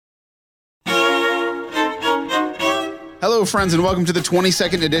Hello, friends, and welcome to the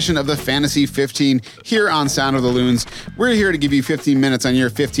 22nd edition of the Fantasy 15 here on Sound of the Loons. We're here to give you 15 minutes on your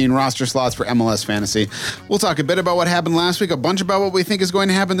 15 roster slots for MLS Fantasy. We'll talk a bit about what happened last week, a bunch about what we think is going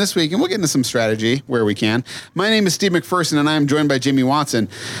to happen this week, and we'll get into some strategy where we can. My name is Steve McPherson, and I am joined by Jamie Watson.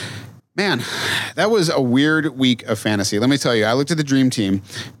 Man, that was a weird week of fantasy. Let me tell you, I looked at the Dream Team.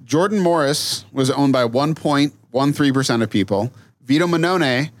 Jordan Morris was owned by 1.13% of people. Vito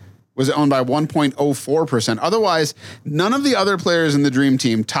Mannone was owned by 1.04%. Otherwise, none of the other players in the Dream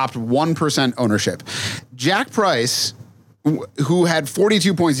Team topped 1% ownership. Jack Price, who had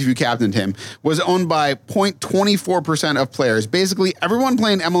 42 points if you captained him, was owned by 0.24% of players. Basically, everyone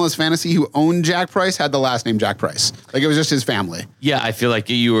playing MLS Fantasy who owned Jack Price had the last name Jack Price. Like, it was just his family. Yeah, I feel like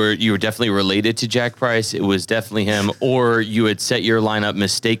you were definitely related to Jack Price. It was definitely him, or you had set your lineup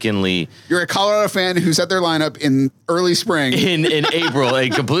mistakenly. You're a Colorado fan who set their lineup in early spring. In April,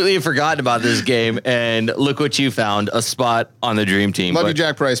 and completely forgotten about this game, and look what you found, a spot on the Dream Team. Love you,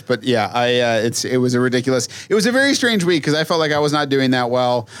 Jack Price, but yeah, it was a very strange week because I felt like I was not doing that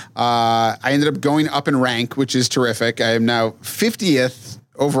well. I ended up going up in rank, which is terrific. I am now 50th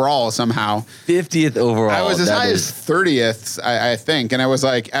overall somehow. 50th overall. I was as high as 30th, I think, and I was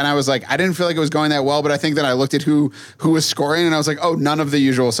like, I didn't feel like it was going that well, but I think that I looked at who was scoring, and I was like, oh, none of the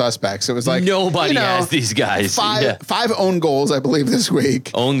usual suspects. It was like nobody has these guys. Five own goals, I believe, this week.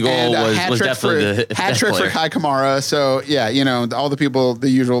 Own goal was definitely the hat trick for Kai Kamara. So yeah, all the people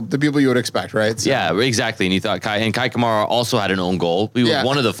you would expect, right? So. Yeah, exactly. And you thought Kai Kamara also had an own goal. He was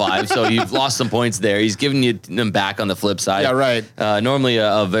one of the five, so you've lost some points there. He's giving you them back on the flip side. Yeah, right. Normally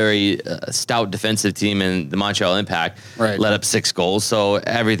a very stout defensive team in the Montreal Impact let up 6 goals, so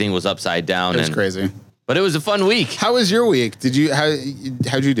everything was upside down. It was crazy. But it was a fun week. How was your week?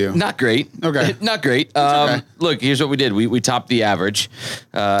 How'd you do? Not great. Okay. Not great. Okay. Look, here's what we did. We topped the average.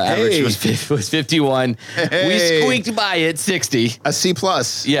 Average was 51. Hey. We squeaked by it 60. A C+.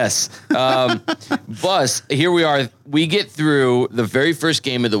 Yes. But here we are. We get through the very first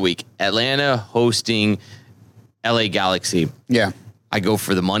game of the week. Atlanta hosting LA Galaxy. Yeah. I go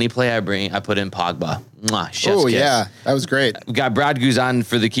for the money play. I put in Pogba. Oh, yeah. That was great. We got Brad Guzan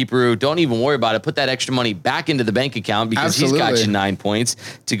for the keeper. Don't even worry about it. Put that extra money back into the bank account because he's got you 9 points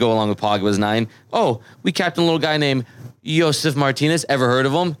to go along with Pogba's 9. Oh, we captain a little guy named Josef Martinez. Ever heard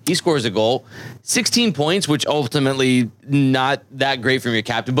of him? He scores a goal. 16 points, which ultimately not that great from your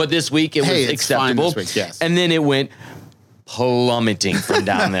captain. But this week it was acceptable. Fine this week, yes. And then it went plummeting from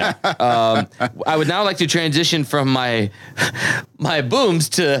down there. I would now like to transition from my booms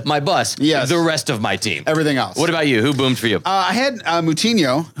to my bus. Yes. The rest of my team. Everything else. What about you? Who boomed for you? I had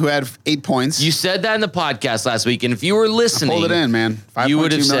Moutinho, who had 8 points. You said that in the podcast last week, and if you were listening, I pulled it in, man. You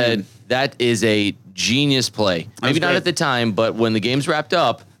would have million. said that is a genius play. Maybe not at the time, but when the game's wrapped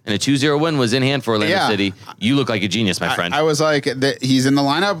up and a 2-0 win was in hand for Orlando City, you look like a genius, my friend. I was like, he's in the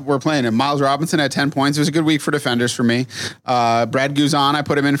lineup. We're playing him. Miles Robinson had 10 points. It was a good week for defenders for me. Brad Guzan, I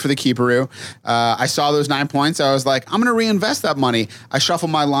put him in for the keeperoo. I saw those 9 points. I was like, I'm going to reinvest that money. I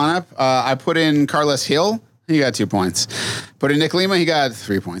shuffled my lineup. I put in Carlos Hill. He got 2 points. Put in Nick Lima. He got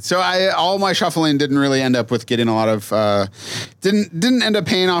 3 points. So all my shuffling didn't really end up with getting a lot of. Didn't end up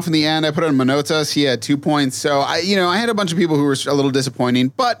paying off in the end. I put in Manotas. He had 2 points. So I had a bunch of people who were a little disappointing,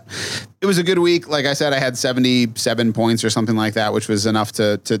 but it was a good week. Like I said, I had 77 points or something like that, which was enough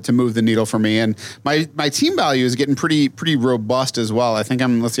to move the needle for me. And my team value is getting pretty robust as well. I think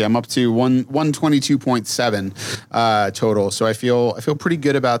I'm up to 122.7 total. So I feel pretty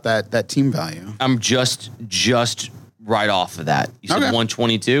good about that team value. I'm just right off of that. You said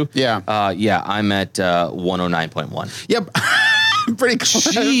 122? Yeah. I'm at 109.1. Yep. Pretty close.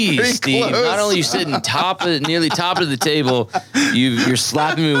 Jeez, Steve. Not only are you sitting nearly top of the table, you're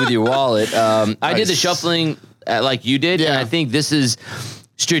slapping me with your wallet. I did the shuffling like you did, and I think this is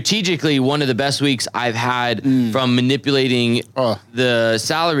strategically one of the best weeks I've had from manipulating the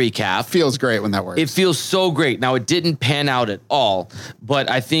salary cap. Feels great when that works. It feels so great. Now, it didn't pan out at all,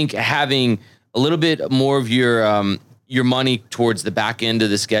 but I think having a little bit more of your money towards the back end of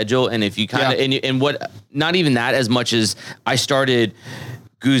the schedule. And if you kind of, and what, not even that as much as I started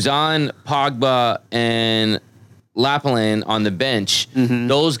Guzan, Pogba, and Lapalin on the bench.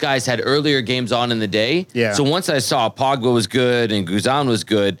 Those guys had earlier games on in the day. Yeah. So once I saw Pogba was good and Guzan was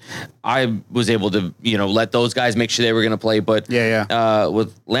good, I was able to, let those guys make sure they were going to play. But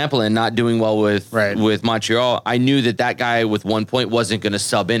with Lapalin not doing well with Montreal, I knew that guy with 1 point wasn't going to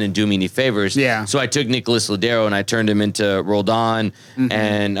sub in and do me any favors. Yeah. So I took Nicolas Ladero and I turned him into Roldan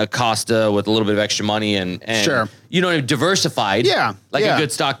and Acosta with a little bit of extra money and sure. Diversified. Yeah. Like a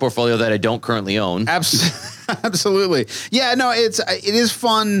good stock portfolio that I don't currently own. Absolutely. Absolutely. Yeah, no, it is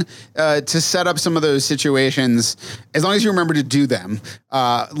fun to set up some of those situations as long as you remember to do them.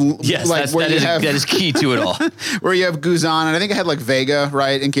 Yes, like that is key to it all. Where you have Guzan, and I think I had like Vega,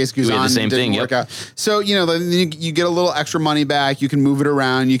 right, in case Guzan didn't work out. So, then you get a little extra money back. You can move it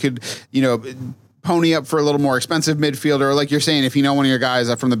around. You could, pony up for a little more expensive midfielder. Like you're saying, if one of your guys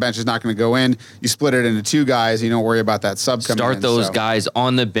up from the bench is not going to go in, you split it into two guys. You don't worry about that sub coming in. Start those guys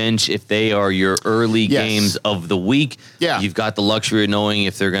on the bench if they are your early games of the week. Yeah. You've got the luxury of knowing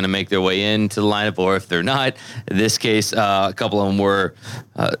if they're going to make their way into the lineup or if they're not. In this case, a couple of them were,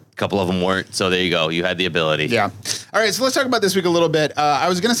 a couple of them weren't. So there you go. You had the ability. Yeah. All right. So let's talk about this week a little bit. I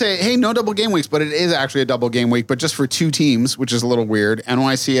was going to say, hey, no double game weeks, but it is actually a double game week, but just for two teams, which is a little weird.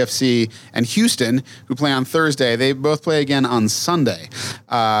 NYCFC and Houston, who play on Thursday. They both play again on Sunday.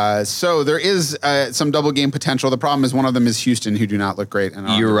 So there is some double game potential. The problem is one of them is Houston, who do not look great.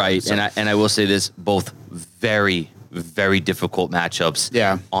 You're right. So. And I will say this, both very, very difficult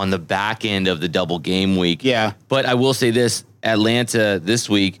matchups on the back end of the double game week. Yeah. But I will say this, Atlanta this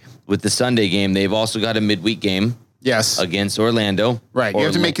week with the Sunday game, they've also got a midweek game. Yes. Against Orlando. Right. You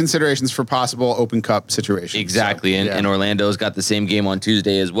have to make considerations for possible Open Cup situations. Exactly. So, and Orlando's got the same game on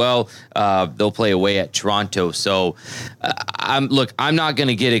Tuesday as well. They'll play away at Toronto. So, I'm not going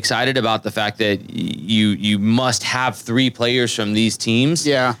to get excited about the fact that you must have three players from these teams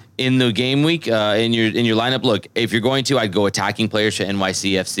in the game week in your lineup. Look, if you're going to, I'd go attacking players for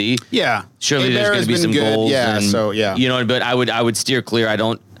NYCFC. Yeah. Surely there's going to be some goals. Yeah. But I would steer clear. I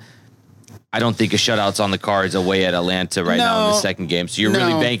don't think a shutout's on the cards away at Atlanta now in the second game. So you're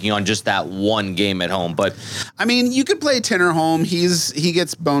really banking on just that one game at home. But I mean, you could play Tinner home. He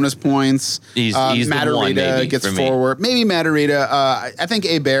gets bonus points. He's the one, maybe, gets forward. Maybe Matarrita. I think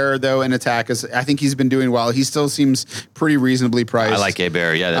Hebert, though, in attack I think he's been doing well. He still seems pretty reasonably priced. I like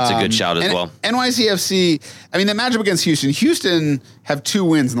Hebert. Yeah, that's a good shout as well. NYCFC, I mean, the matchup against Houston have 2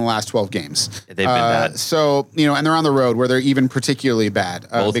 wins in the last 12 games. They've been bad. So, and they're on the road where they're even particularly bad.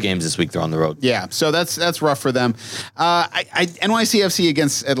 Both games this week, they're on the road. Yeah, so that's rough for them. NYCFC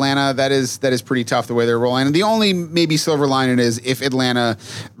against Atlanta, that is pretty tough the way they're rolling. And the only maybe silver lining is if Atlanta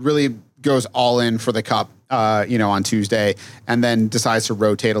really goes all in for the cup, on Tuesday, and then decides to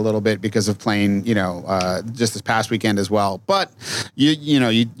rotate a little bit because of playing, just this past weekend as well. But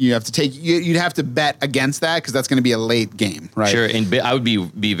you have to you'd have to bet against that because that's going to be a late game, right? Sure, and I would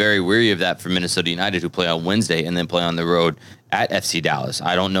be very weary of that for Minnesota United, who play on Wednesday and then play on the road at FC Dallas.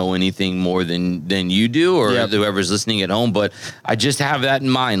 I don't know anything more than you do or whoever's listening at home, but I just have that in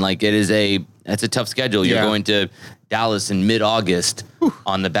mind. Like that's a tough schedule. You're going to Dallas in mid-August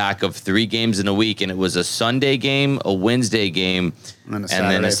on the back of 3 games in a week, and it was a Sunday game, a Wednesday game, and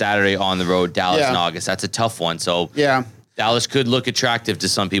then a Saturday on the road, Dallas in August. That's a tough one. So Dallas could look attractive to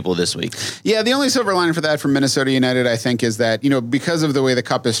some people this week. Yeah, the only silver lining for that from Minnesota United, I think, is that, because of the way the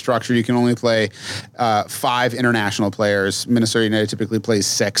cup is structured, you can only play 5 international players. Minnesota United typically plays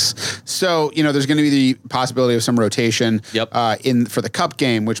 6. So, there's going to be the possibility of some rotation for the cup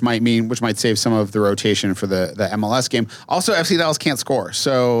game, which might save some of the rotation for the MLS game. Also, FC Dallas can't score.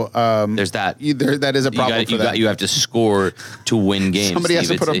 So there's that. That is a problem for them. You have to score to win games. Somebody has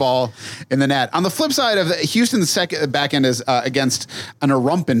to put a ball in the net. On the flip side of Houston's back end is against an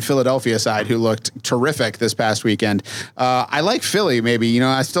Arumpan Philadelphia side who looked terrific this past weekend. I like Philly, maybe.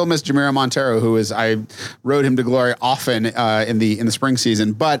 I still miss Jamiro Montero, I rode him to glory often in the spring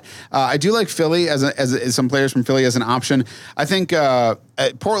season. But I do like Philly as some players from Philly as an option. I think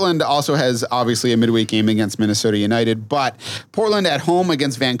Portland also has obviously a midweek game against Minnesota United, but Portland at home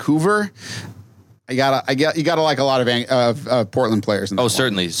against Vancouver. You gotta like a lot of Portland players.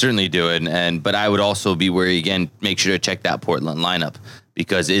 Certainly do it. But I would also be wary again. Make sure to check that Portland lineup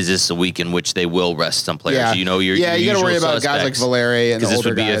because is this a week in which they will rest some players? Yeah. You got to worry about guys like Valeri and the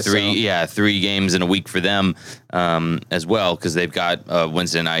older guys. This would be 3 games in a week for them as well because they've got a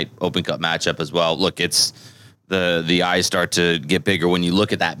Wednesday night Open Cup matchup as well. Look, it's. The eyes start to get bigger when you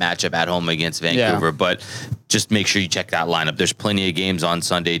look at that matchup at home against Vancouver, but just make sure you check that lineup. There's plenty of games on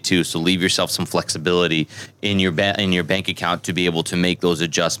Sunday too, so leave yourself some flexibility in your bank account to be able to make those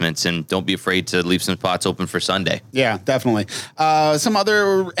adjustments, and don't be afraid to leave some spots open for Sunday. Yeah, definitely.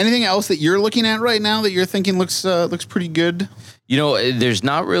 Anything else that you're looking at right now that you're thinking looks pretty good? There's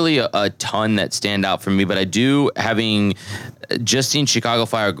not really a ton that stand out for me, but I do, having just seen Chicago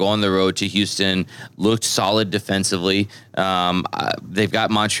Fire go on the road to Houston, looked solid defensively. They've got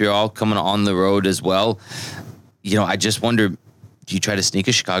Montreal coming on the road as well. I just wonder, do you try to sneak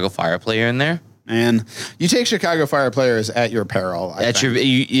a Chicago Fire player in there? And you take Chicago Fire players at your peril. It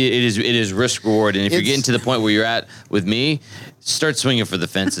is risk reward, and if you're getting to the point where you're at with me, start swinging for the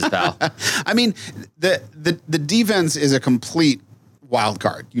fences, pal. I mean, the defense is a complete wild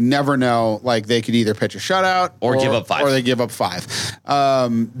card. You never know. Like, they could either pitch a shutout or give up 5, or they give up 5.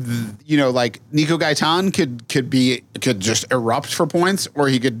 Like Nico Gaitan could just erupt for points, or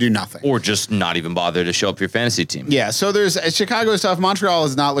he could do nothing, or just not even bother to show up your fantasy team. Yeah. So there's Chicago stuff. Montreal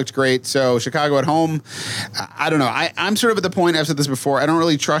has not looked great. So Chicago at home, I don't know. I'm sort of at the point, I've said this before, I don't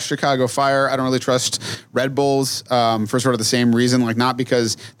really trust Chicago Fire. I don't really trust Red Bulls for sort of the same reason. Like, not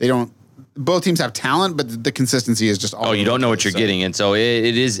because they don't. Both teams have talent, but the consistency is just all. Oh, you don't know what you're getting, and so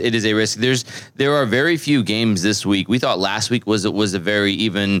it is a risk. There are very few games this week. We thought last week was a very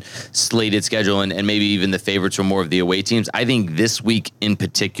even slated schedule, and maybe even the favorites were more of the away teams. I think this week in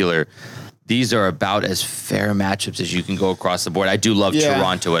particular, these are about as fair matchups as you can go across the board. I do love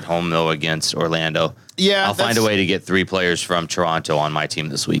Toronto at home though against Orlando. Yeah, I'll find a way to get 3 players from Toronto on my team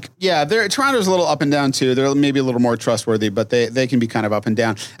this week. Yeah, Toronto's a little up and down too. They're maybe a little more trustworthy, but they can be kind of up and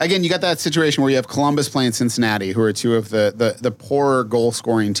down. Again, you got that situation where you have Columbus playing Cincinnati, who are 2 of the poorer goal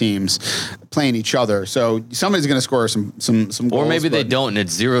scoring teams playing each other. So somebody's going to score some goals. Or maybe they don't, and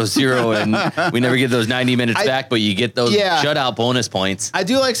it's 0-0, and we never get those 90 minutes back, but you get those shutout bonus points. I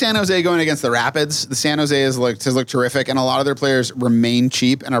do like San Jose going against the Rapids. The San Jose has looked terrific, and a lot of their players remain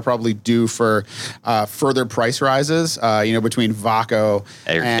cheap and are probably due for further price rises. Between Vako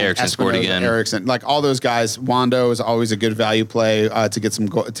and Eriksson scored again. Eriksson, like all those guys. Wando is always a good value play to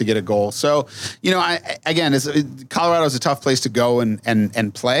get a goal. So, Colorado is a tough place to go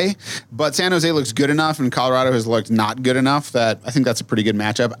and play, but San Jose looks good enough, and Colorado has looked not good enough that I think that's a pretty good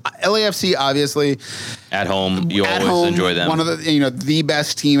matchup. LAFC, obviously, at home, you always enjoy them. One of the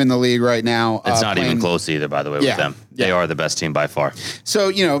best team in the league right now. It's not even close either, by the way, with them. They are the best team by far.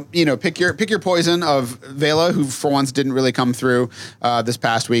 So, pick your poison of Vela, who for once didn't really come through this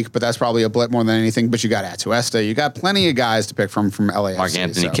past week, but that's probably a blip more than anything. But you got Atuesta. You got plenty of guys to pick from LAFC. Mark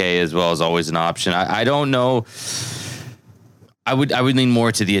Anthony K as well is always an option. I don't know. I would lean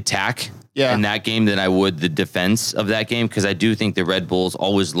more to the attack in that game than I would the defense of that game, because I do think the Red Bulls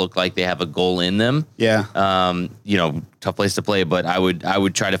always look like they have a goal in them. Yeah. Tough place to play, but I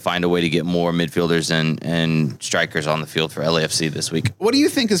would try to find a way to get more midfielders and strikers on the field for LAFC this week. What do you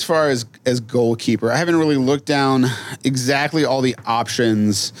think as far as goalkeeper? I haven't really looked down exactly all the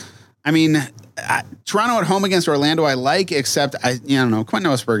options. I mean, Toronto at home against Orlando I like, except I don't know.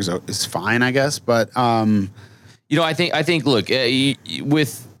 Quentin Osberg is fine, I guess, but I think look,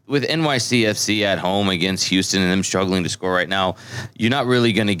 with NYCFC at home against Houston and them struggling to score right now, you're not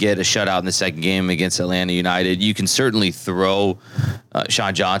really going to get a shutout in the second game against Atlanta United. You can certainly throw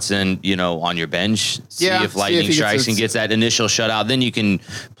Sean Johnson, on your bench, see if Lightning strikes and gets that initial shutout. Then you can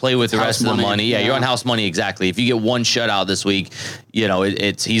play with the rest of the money. Yeah, you're on house money, exactly. If you get one shutout this week,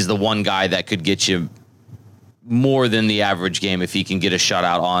 he's the one guy that could get you more than the average game if he can get a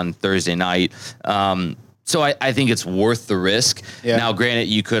shutout on Thursday night. So I think it's worth the risk. Yeah. Now, granted,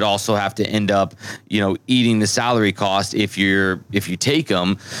 you could also have to end up, eating the salary cost if you take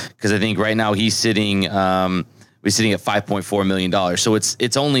him, because I think right now he's sitting at $5.4 million. So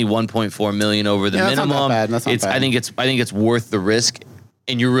it's only $1.4 million over the minimum. Not that bad. That's not bad. I think it's worth the risk,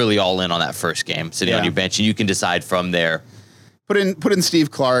 and you're really all in on that first game, sitting on your bench, and you can decide from there. Put in Steve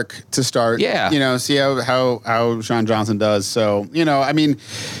Clark to start. Yeah. See how Sean Johnson does. So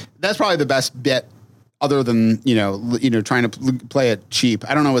that's probably the best bet. Other than trying to play it cheap,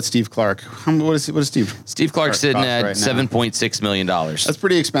 I don't know what Steve Clark. What is Steve? Steve Clark's sitting at $7.6 million. That's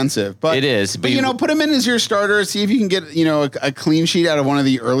pretty expensive, but it is. But put him in as your starter. See if you can get a clean sheet out of one of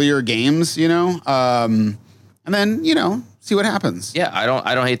the earlier games. And then see what happens. Yeah, I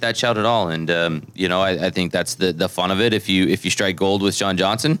don't hate that shout at all, and I think that's the fun of it. If you strike gold with Sean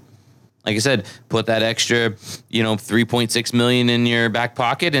Johnson. Like I said, put that extra, $3.6 million in your back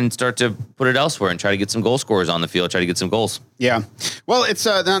pocket and start to put it elsewhere and try to get some goal scorers on the field, try to get some goals. Yeah. Well, it's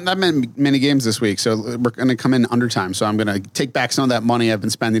not many games this week, so we're going to come in undertime. So I'm going to take back some of that money I've been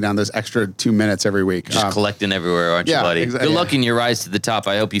spending on this extra 2 minutes every week. Just collecting everywhere, aren't you, buddy? Exactly. Good luck in your rise to the top.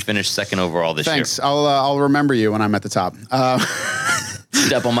 I hope you finish second overall this year. Thanks. I'll remember you when I'm at the top.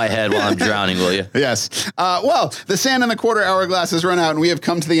 Step on my head while I'm drowning, will you? Yes. Well, the sand in the quarter hourglass has run out, and we have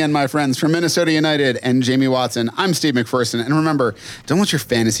come to the end, my friends. From Minnesota United and Jamie Watson, I'm Steve McPherson. And remember, don't let your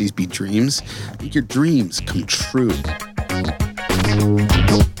fantasies be dreams. Make your dreams come true.